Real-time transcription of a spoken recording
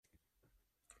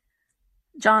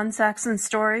John Saxon's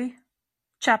Story,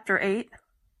 Chapter 8,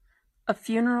 A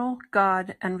Funeral,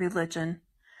 God, and Religion,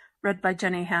 read by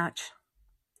Jenny Hatch.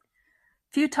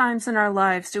 Few times in our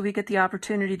lives do we get the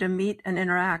opportunity to meet and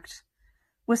interact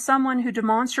with someone who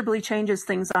demonstrably changes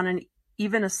things on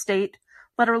even a state,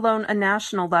 let alone a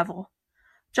national level.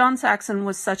 John Saxon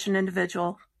was such an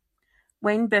individual.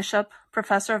 Wayne Bishop,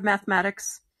 professor of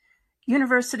mathematics,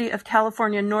 University of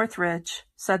California, Northridge,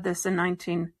 said this in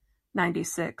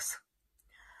 1996.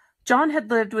 John had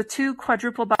lived with 2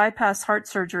 quadruple bypass heart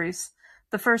surgeries,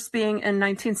 the first being in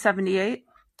 1978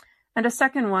 and a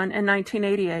second one in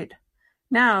 1988.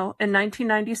 Now, in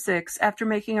 1996, after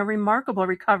making a remarkable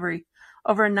recovery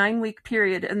over a 9-week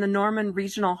period in the Norman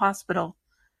Regional Hospital,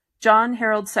 John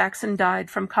Harold Saxon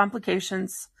died from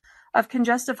complications of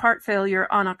congestive heart failure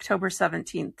on October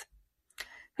 17th.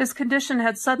 His condition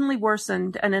had suddenly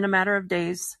worsened, and in a matter of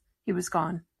days, he was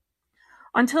gone.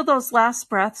 Until those last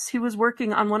breaths, he was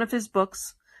working on one of his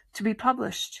books to be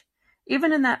published.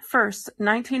 Even in that first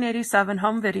 1987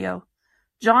 home video,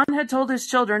 John had told his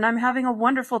children, "I'm having a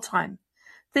wonderful time,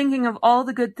 thinking of all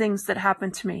the good things that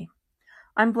happened to me.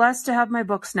 I'm blessed to have my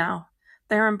books now.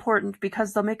 They are important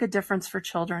because they'll make a difference for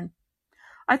children.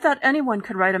 I thought anyone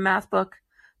could write a math book,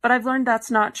 but I've learned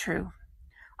that's not true.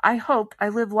 I hope I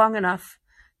live long enough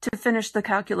to finish the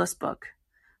calculus book,"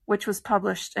 which was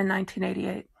published in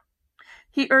 1988.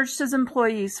 He urged his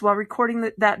employees while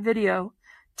recording that video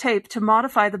tape to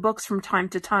modify the books from time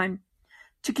to time,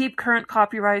 to keep current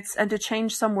copyrights and to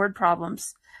change some word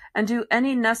problems, and do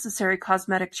any necessary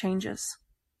cosmetic changes.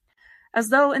 As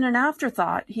though in an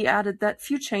afterthought, he added that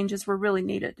few changes were really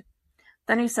needed.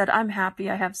 Then he said, "I'm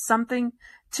happy I have something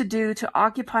to do to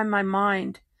occupy my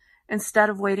mind instead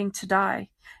of waiting to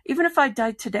die. Even if I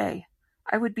died today,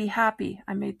 I would be happy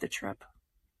I made the trip."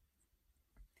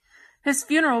 His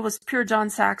funeral was pure John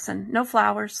Saxon. No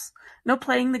flowers, no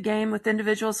playing the game with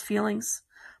individuals' feelings.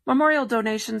 Memorial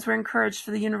donations were encouraged for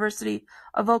the University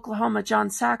of Oklahoma John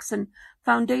Saxon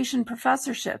Foundation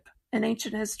Professorship in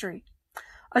Ancient History,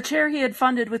 a chair he had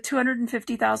funded with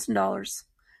 $250,000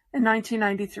 in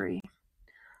 1993.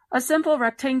 A simple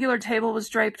rectangular table was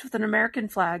draped with an American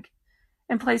flag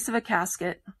in place of a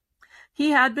casket.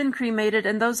 He had been cremated,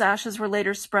 and those ashes were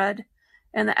later spread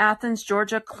in the Athens,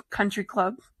 Georgia Country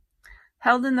Club.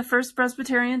 Held in the First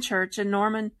Presbyterian Church in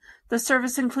Norman, the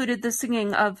service included the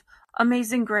singing of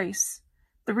Amazing Grace,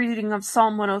 the reading of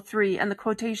Psalm 103, and the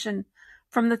quotation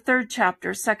from the 3rd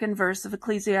chapter, 2nd verse of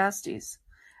Ecclesiastes.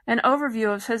 An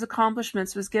overview of his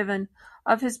accomplishments was given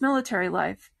of his military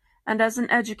life and as an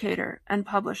educator and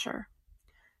publisher.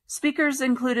 Speakers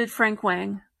included Frank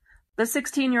Wang, the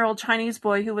 16-year-old Chinese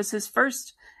boy who was his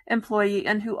first employee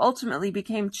and who ultimately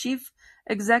became chief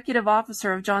executive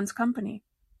officer of John's company.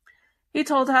 He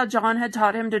told how John had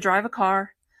taught him to drive a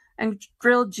car and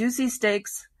grill juicy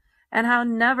steaks, and how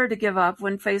never to give up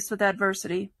when faced with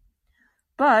adversity.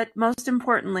 But, most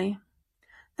importantly,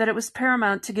 that it was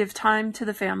paramount to give time to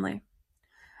the family.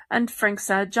 And Frank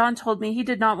said, "John told me he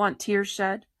did not want tears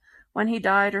shed when he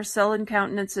died or sullen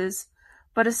countenances,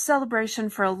 but a celebration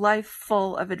for a life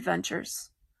full of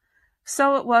adventures."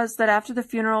 So it was that after the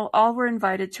funeral, all were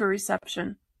invited to a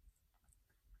reception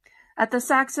at the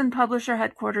Saxon publisher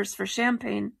headquarters for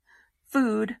champagne,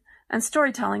 food, and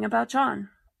storytelling about John.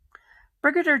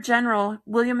 Brigadier General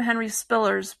William Henry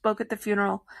Spillers spoke at the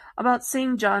funeral about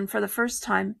seeing John for the first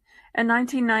time in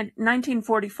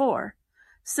 1944,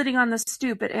 sitting on the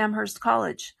stoop at Amherst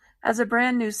College as a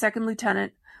brand new second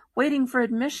lieutenant waiting for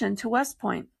admission to West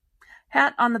Point.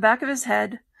 Hat on the back of his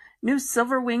head, new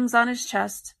silver wings on his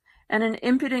chest, and an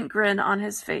impudent grin on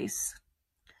his face.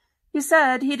 He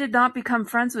said he did not become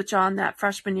friends with John that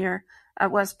freshman year at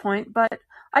West Point, but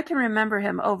I can remember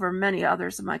him over many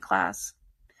others in my class.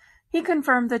 He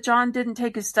confirmed that John didn't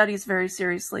take his studies very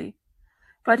seriously,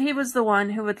 but he was the one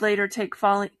who would later take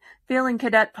failing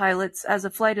cadet pilots as a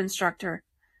flight instructor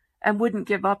and wouldn't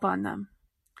give up on them.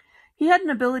 He had an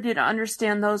ability to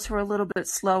understand those who were a little bit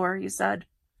slower, he said.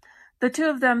 The 2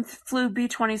 of them flew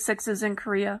B-26s in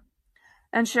Korea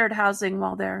and shared housing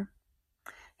while there.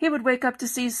 He would wake up to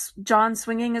see John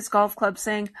swinging his golf club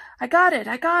saying, I got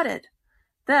it.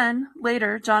 Then,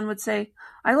 later, John would say,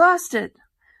 "I lost it."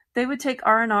 They would take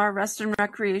R&R, rest and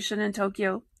recreation, in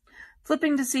Tokyo,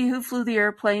 flipping to see who flew the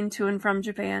airplane to and from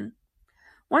Japan.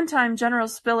 One time, General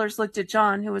Spillers looked at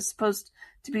John, who was supposed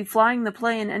to be flying the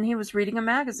plane, and he was reading a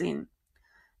magazine.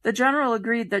 The general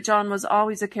agreed that John was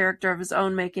always a character of his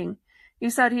own making.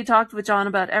 He said he talked with John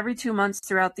about every 2 months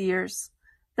throughout the years.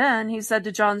 Then, he said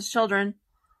to John's children,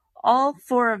 "All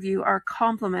 4 of you are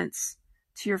compliments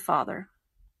to your father."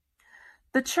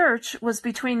 The church was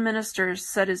between ministers,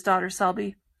 said his daughter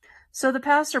Selby. So the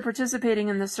pastor participating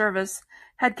in the service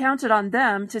had counted on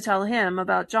them to tell him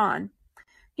about John.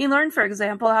 He learned, for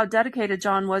example, how dedicated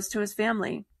John was to his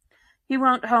family. He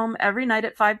went home every night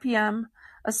at 5 p.m.,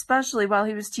 especially while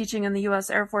he was teaching in the U.S.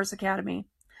 Air Force Academy,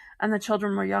 and the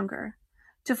children were younger,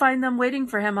 to find them waiting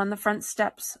for him on the front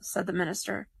steps, said the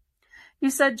minister. He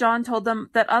said John told them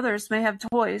that others may have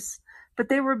toys, but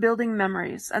they were building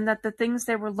memories, and that the things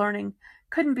they were learning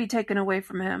couldn't be taken away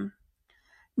from him.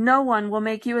 "No one will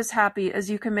make you as happy as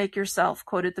you can make yourself,"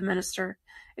 quoted the minister.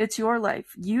 "It's your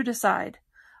life. You decide.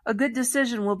 A good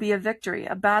decision will be a victory,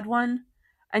 a bad one,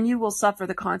 and you will suffer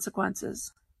the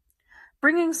consequences."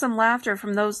 Bringing some laughter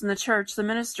from those in the church, the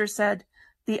minister said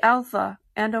the alpha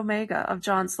and omega of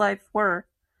John's life were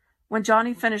when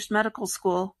Johnny finished medical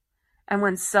school and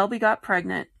when Selby got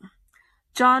pregnant.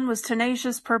 "John was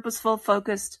tenacious, purposeful,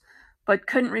 focused, but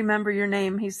couldn't remember your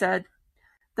name," he said.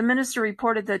 The minister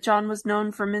reported that John was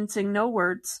known for mincing no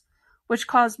words, which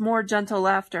caused more gentle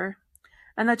laughter,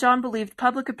 and that John believed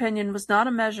public opinion was not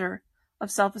a measure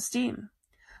of self-esteem.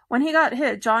 When he got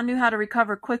hit, John knew how to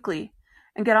recover quickly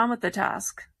and get on with the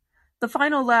task. The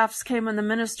final laughs came when the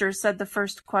minister said the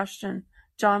first question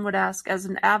John would ask as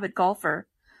an avid golfer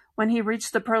when he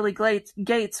reached the pearly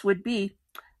gates would be,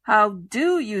 "How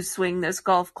do you swing this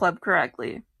golf club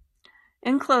correctly?"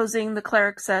 In closing, the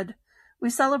cleric said, "We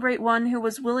celebrate one who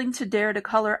was willing to dare to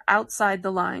color outside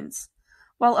the lines,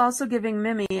 while also giving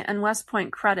Mimi and West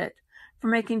Point credit for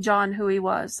making John who he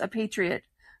was, a patriot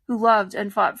who loved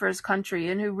and fought for his country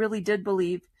and who really did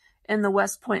believe in the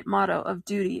West Point motto of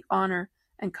duty, honor,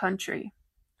 and country."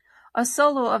 A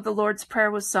solo of the Lord's Prayer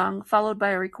was sung, followed by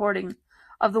a recording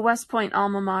of the West Point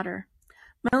alma mater.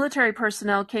 Military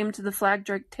personnel came to the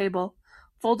flag-draped table,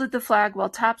 folded the flag while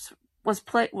taps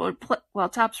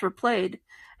were played,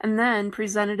 and then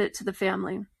presented it to the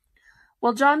family.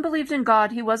 While John believed in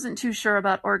God, he wasn't too sure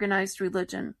about organized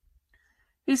religion.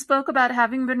 He spoke about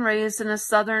having been raised in a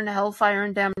southern hellfire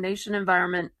and damnation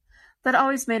environment that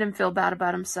always made him feel bad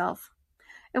about himself.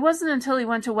 It wasn't until he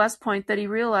went to West Point that he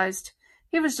realized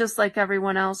he was just like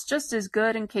everyone else, just as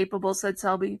good and capable, said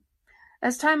Selby.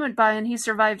 As time went by and he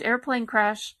survived airplane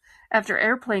crash after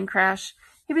airplane crash,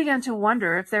 he began to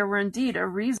wonder if there were indeed a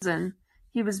reason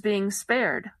he was being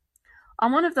spared.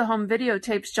 On one of the home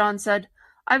videotapes, John said,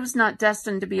 "I was not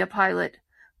destined to be a pilot,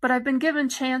 but I've been given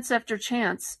chance after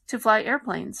chance to fly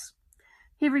airplanes."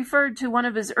 He referred to one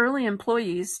of his early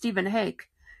employees, Stephen Hake,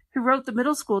 who wrote the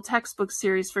middle school textbook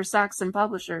series for Saxon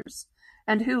publishers,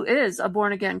 and who is a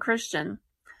born-again Christian.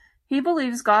 "He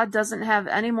believes God doesn't have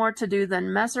any more to do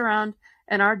than mess around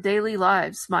in our daily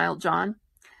lives," smiled John.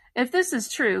 If this is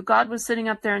true, God was sitting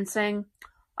up there and saying,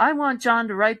 "I want John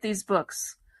to write these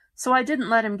books, so I didn't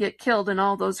let him get killed in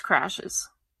all those crashes."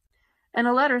 In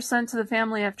a letter sent to the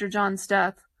family after John's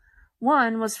death,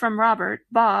 one was from Robert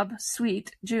Bob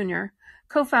Sweet, Jr.,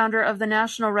 co-founder of the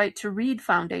National Right to Read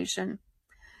Foundation.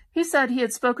 He said he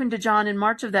had spoken to John in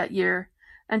March of that year,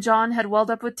 and John had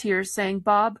welled up with tears, saying,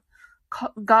 "Bob,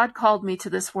 God called me to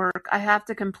this work. I have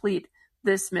to complete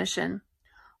this mission."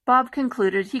 Bob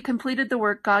concluded he completed the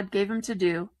work God gave him to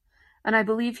do, and I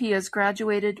believe he has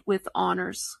graduated with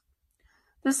honors.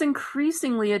 This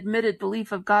increasingly admitted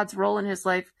belief of God's role in his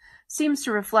life seems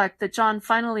to reflect that John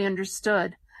finally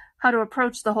understood how to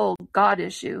approach the whole God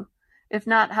issue, if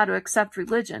not how to accept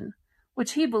religion,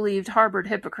 which he believed harbored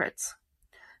hypocrites.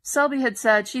 Selby had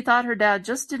said she thought her dad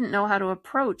just didn't know how to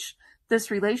approach this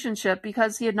relationship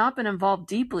because he had not been involved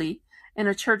deeply in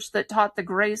a church that taught the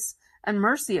grace and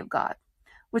mercy of God,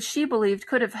 which she believed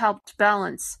could have helped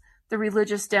balance the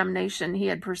religious damnation he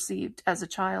had perceived as a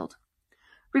child.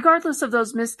 Regardless of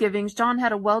those misgivings, John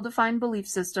had a well-defined belief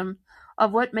system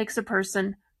of what makes a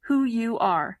person who you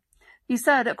are. He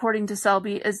said, according to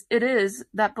Selby, it is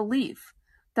that belief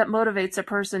that motivates a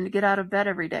person to get out of bed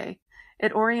every day.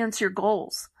 It orients your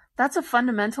goals. That's a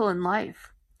fundamental in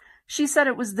life. She said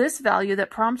it was this value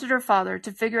that prompted her father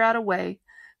to figure out a way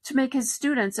to make his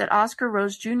students at Oscar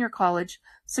Rose Junior College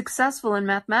successful in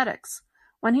mathematics.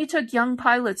 When he took young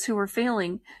pilots who were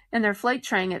failing in their flight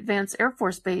training at Vance Air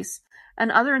Force Base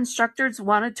and other instructors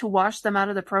wanted to wash them out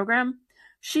of the program,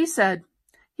 she said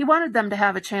he wanted them to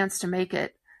have a chance to make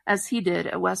it, as he did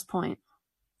at West Point.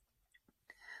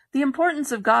 The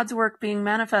importance of God's work being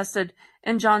manifested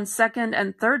in John's second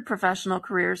and third professional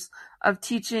careers of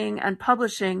teaching and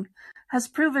publishing has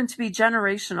proven to be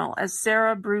generational, as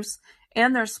Sarah, Bruce,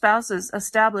 and their spouses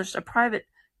established a private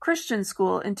Christian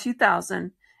school in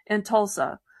 2000 in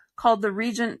Tulsa called the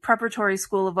Regent Preparatory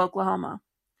School of Oklahoma.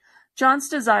 John's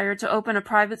desire to open a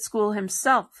private school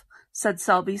himself, said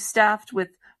Selby, staffed with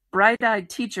bright-eyed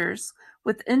teachers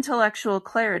with intellectual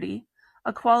clarity,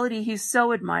 a quality he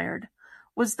so admired,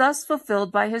 was thus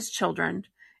fulfilled by his children,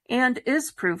 and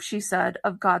is proof, she said,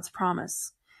 of God's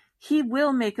promise. He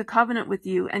will make a covenant with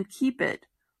you and keep it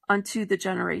unto the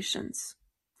generations.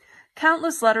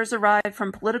 Countless letters arrived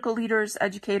from political leaders,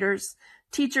 educators,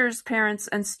 teachers, parents,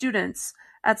 and students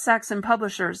at Saxon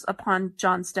publishers upon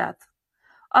John's death.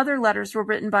 Other letters were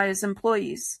written by his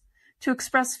employees to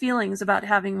express feelings about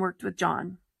having worked with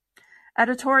John.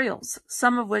 Editorials,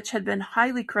 some of which had been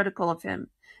highly critical of him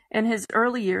in his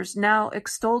early years, now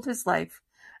extolled his life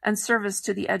and service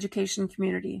to the education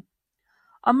community.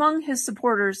 Among his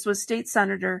supporters was State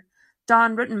Senator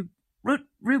Don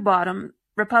Rubottom,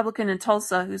 Republican in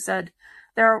Tulsa, who said,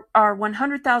 "There are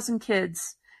 100,000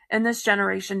 kids in this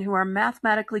generation who are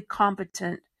mathematically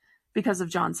competent because of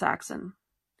John Saxon."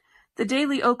 The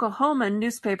Daily Oklahoman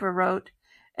newspaper wrote,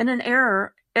 "In an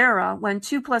era when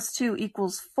 2 + 2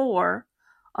 = 4,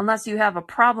 unless you have a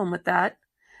problem with that,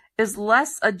 is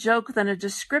less a joke than a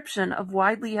description of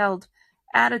widely held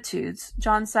attitudes,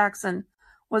 John Saxon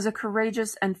was a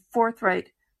courageous and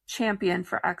forthright champion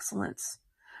for excellence."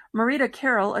 Marita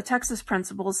Carroll, a Texas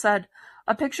principal, said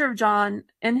a picture of John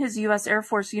in his U.S. Air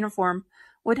Force uniform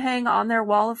would hang on their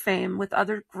wall of fame with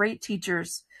other great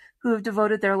teachers who have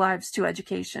devoted their lives to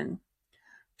education.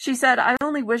 She said, "I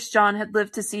only wish John had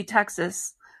lived to see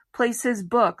Texas place his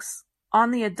books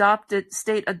on the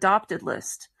state adopted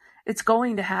list. It's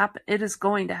going to happen. It is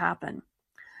going to happen."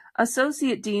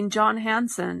 Associate Dean John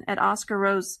Hansen at Oscar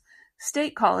Rose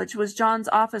State College was John's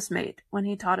office mate when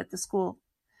he taught at the school.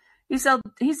 He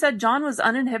said John was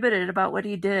uninhibited about what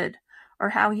he did or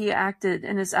how he acted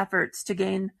in his efforts to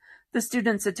gain the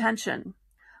students' attention.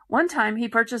 One time he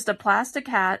purchased a plastic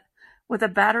hat with a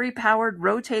battery-powered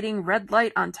rotating red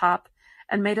light on top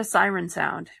and made a siren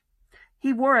sound.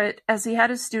 He wore it as he had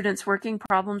his students working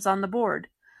problems on the board.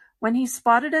 When he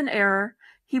spotted an error,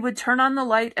 he would turn on the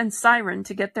light and siren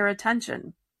to get their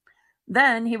attention.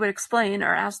 Then he would explain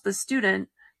or ask the student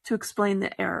to explain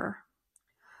the error.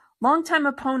 Longtime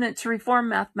opponent to reform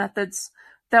math methods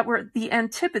that were the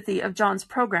antipathy of John's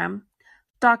program,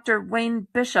 Dr. Wayne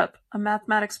Bishop, a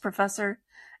mathematics professor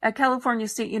at California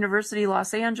State University,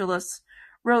 Los Angeles,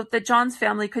 wrote that John's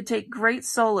family could take great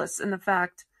solace in the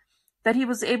fact that he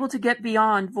was able to get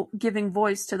beyond giving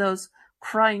voice to those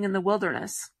crying in the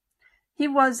wilderness. He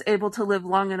was able to live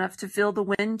long enough to feel the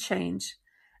wind change,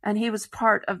 and he was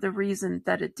part of the reason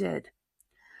that it did.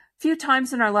 Few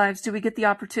times in our lives do we get the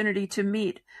opportunity to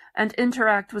meet and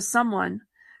interact with someone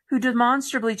who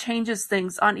demonstrably changes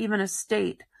things on even a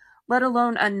state, let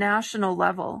alone a national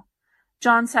level.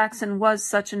 John Saxon was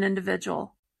such an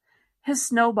individual. His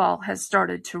snowball has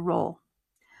started to roll.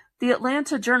 The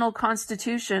Atlanta Journal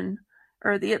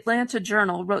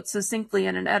wrote succinctly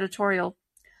in an editorial,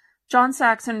 "John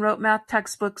Saxon wrote math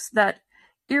textbooks that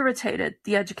irritated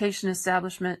the education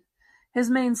establishment.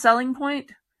 His main selling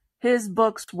point? His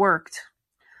books worked."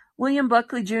 William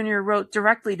Buckley Jr. wrote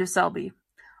directly to Selby,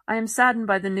 "I am saddened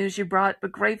by the news you brought,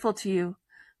 but grateful to you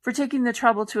for taking the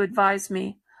trouble to advise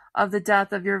me of the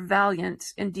death of your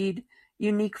valiant, indeed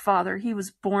unique father. He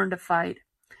was born to fight.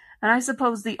 And I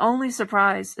suppose the only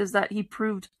surprise is that he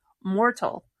proved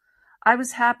mortal. I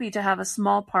was happy to have a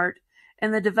small part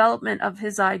in the development of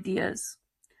his ideas,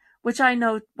 which I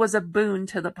know was a boon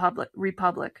to the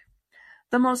Republic."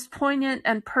 The most poignant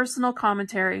and personal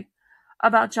commentary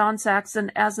about John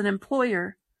Saxon as an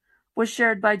employer was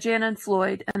shared by Janan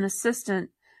Floyd, an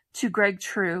assistant to Greg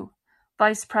True,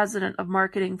 vice president of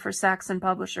marketing for Saxon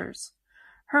Publishers.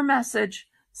 Her message,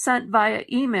 sent via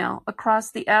email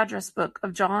across the address book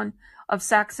of John of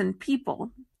Saxon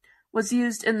People, was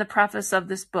used in the preface of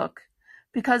this book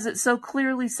because it so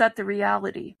clearly set the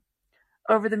reality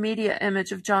over the media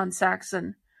image of John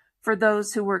Saxon for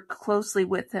those who worked closely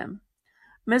with him.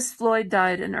 Miss Floyd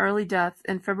died an early death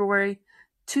in February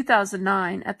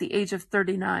 2009 at the age of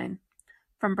 39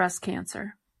 from breast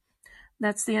cancer.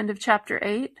 That's the end of Chapter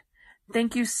 8.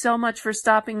 Thank you so much for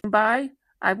stopping by.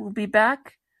 I will be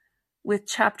back with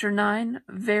Chapter 9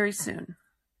 very soon.